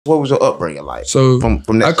What was your upbringing like? So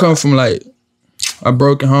from that I come from like a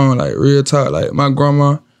broken home, like real talk. Like my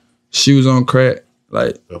grandma, she was on crack.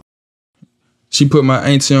 Like she put my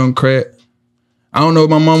auntie on crack. I don't know if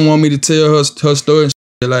my mom want me to tell her story and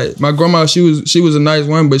shit. Like my grandma, she was a nice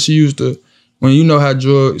one, but she used to, when you know how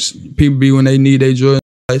drugs people be when they need their drugs.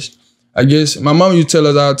 Like, I guess my mom used to tell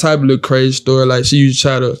us all type of little crazy story. Like she used to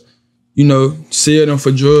try to, you know, sell them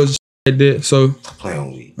for drugs and shit like that. So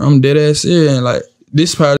I'm dead ass serious. And like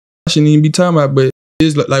this part I shouldn't even be talking about, but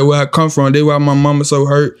it's like where I come from. That's why my mama so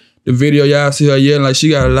hurt. The video y'all see her yelling, like she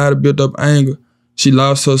got a lot of built up anger. She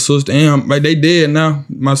lost her sister and like they dead now.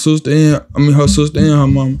 My sister and her sister and her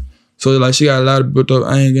mama. So like she got a lot of built up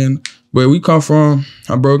anger. And, but we come from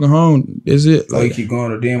a broken home. That's it. Like you keep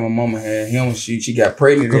going to them. My mama had him when she got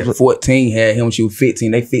pregnant at 14. Had him when she was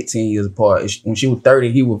 15. They 15 years apart. When she was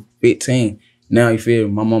 30, he was 15. Now you feel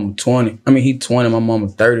my mama 20. I mean he 20. My mama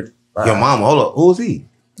 30. Your mama, hold up. Who's he?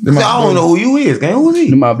 I don't know who you is, gang. Who's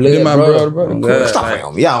he? My blood brother. Cool. Stop playing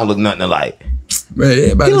on me. Y'all don't look nothing alike. Man,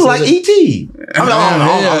 you look like E.T.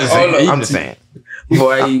 I'm just saying.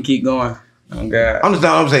 Before I even keep going. Oh God.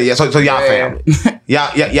 I'm saying. Yeah. So y'all family.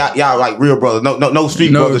 y'all like real brothers. No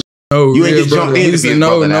street brothers. No, you ain't just jumped in to be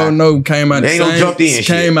no. Came out the same. Jumped in.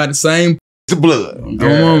 Came out the same. It's blood.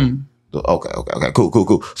 Okay.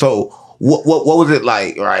 Cool. So what was it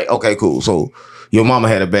like? Right. Okay. Cool. So your mama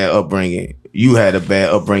had a bad upbringing. You had a bad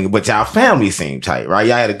upbringing, but y'all family seemed tight, right?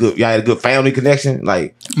 Y'all had a good family connection.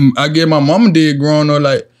 Like I guess my mama did growing up.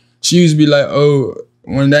 Like she used to be like, oh,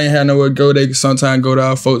 when they ain't had nowhere to go, they could sometimes go to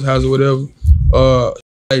our folks' house or whatever,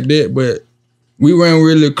 like that. But we weren't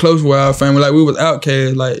really close with our family. Like we was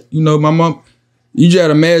outcasts. Like you know, my mom. You just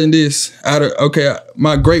gotta imagine this.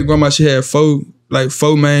 My great grandma, she had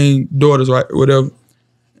four main daughters, right, or whatever.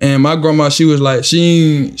 And my grandma, she was like,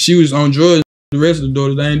 she was on drugs. The rest of the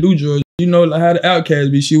daughters, they ain't do drugs. You know like how the outcasts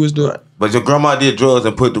be. She was the. Right. But your grandma did drugs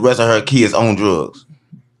and put the rest of her kids on drugs.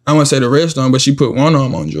 I wouldn't say the rest of them, but she put one of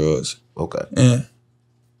them on drugs. Okay. And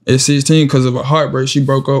at 16, because of a heartbreak, she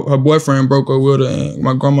broke up. Her boyfriend broke up with her, and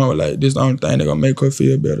my grandma was like, "This is the only thing that gonna make her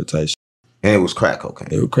feel better." Type shit. And it was crack cocaine.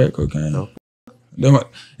 It was crack cocaine. Oh.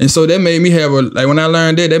 And so that made me have when I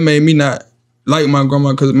learned that made me not like my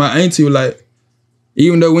grandma, because my auntie was like,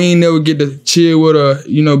 even though we ain't never get to chill with her,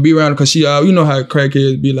 you know, be around her, because she, you know how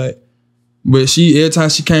crackheads be like. But every time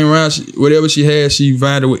she came around, whatever she had, she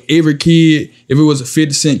invited with every kid. If it was a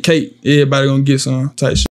 50-cent cake, everybody gonna get some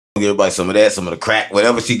type shit. Give everybody some of that, some of the crack,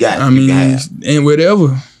 whatever she got. I mean, and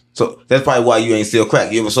whatever. So that's probably why you ain't still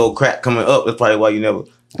crack. You ever sold crack coming up? That's probably why you never.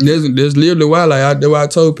 There's literally why, that's why I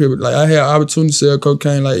told people, like I had opportunity to sell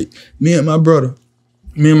cocaine. Like me and my brother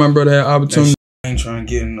had opportunity. I ain't trying to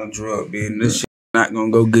get in no drug business. This shit not gonna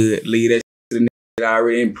go good. Leave that shit to the nigga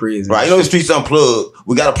already in prison. Right, you know the streets unplugged.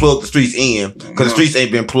 We gotta plug the streets in because the streets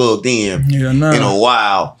ain't been plugged in in a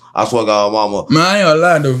while. I swear to God, mama. Man, I ain't gonna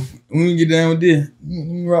lie though. When we get down with this,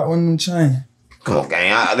 we rock one of them chains. Come on,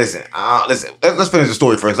 gang. Listen. Let's finish the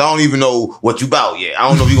story first. I don't even know what you about yet. I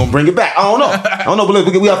don't know if you gonna bring it back. I don't know.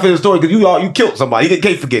 But we gotta finish the story because you killed somebody. You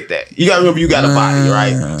can't forget that. You gotta remember you got a body,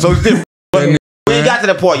 right? So it's different. But we ain't got to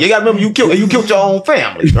that part. You gotta remember you killed your own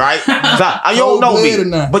family, right? So you don't know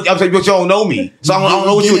me, but I'm saying, but you don't know me, so I don't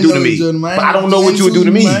know what you would do to me. But I don't know what you would do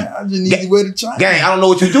to me. I just need to wear the chain. Gang, I don't know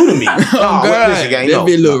what you do to me. Listen, gang, that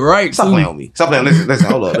bitch look right. Stop playing with me. Stop playing. Listen.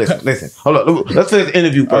 Hold up. Listen. Hold up. Let's finish the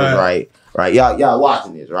interview first, right? Right. Y'all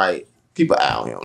watching this, right? Keep an eye on him.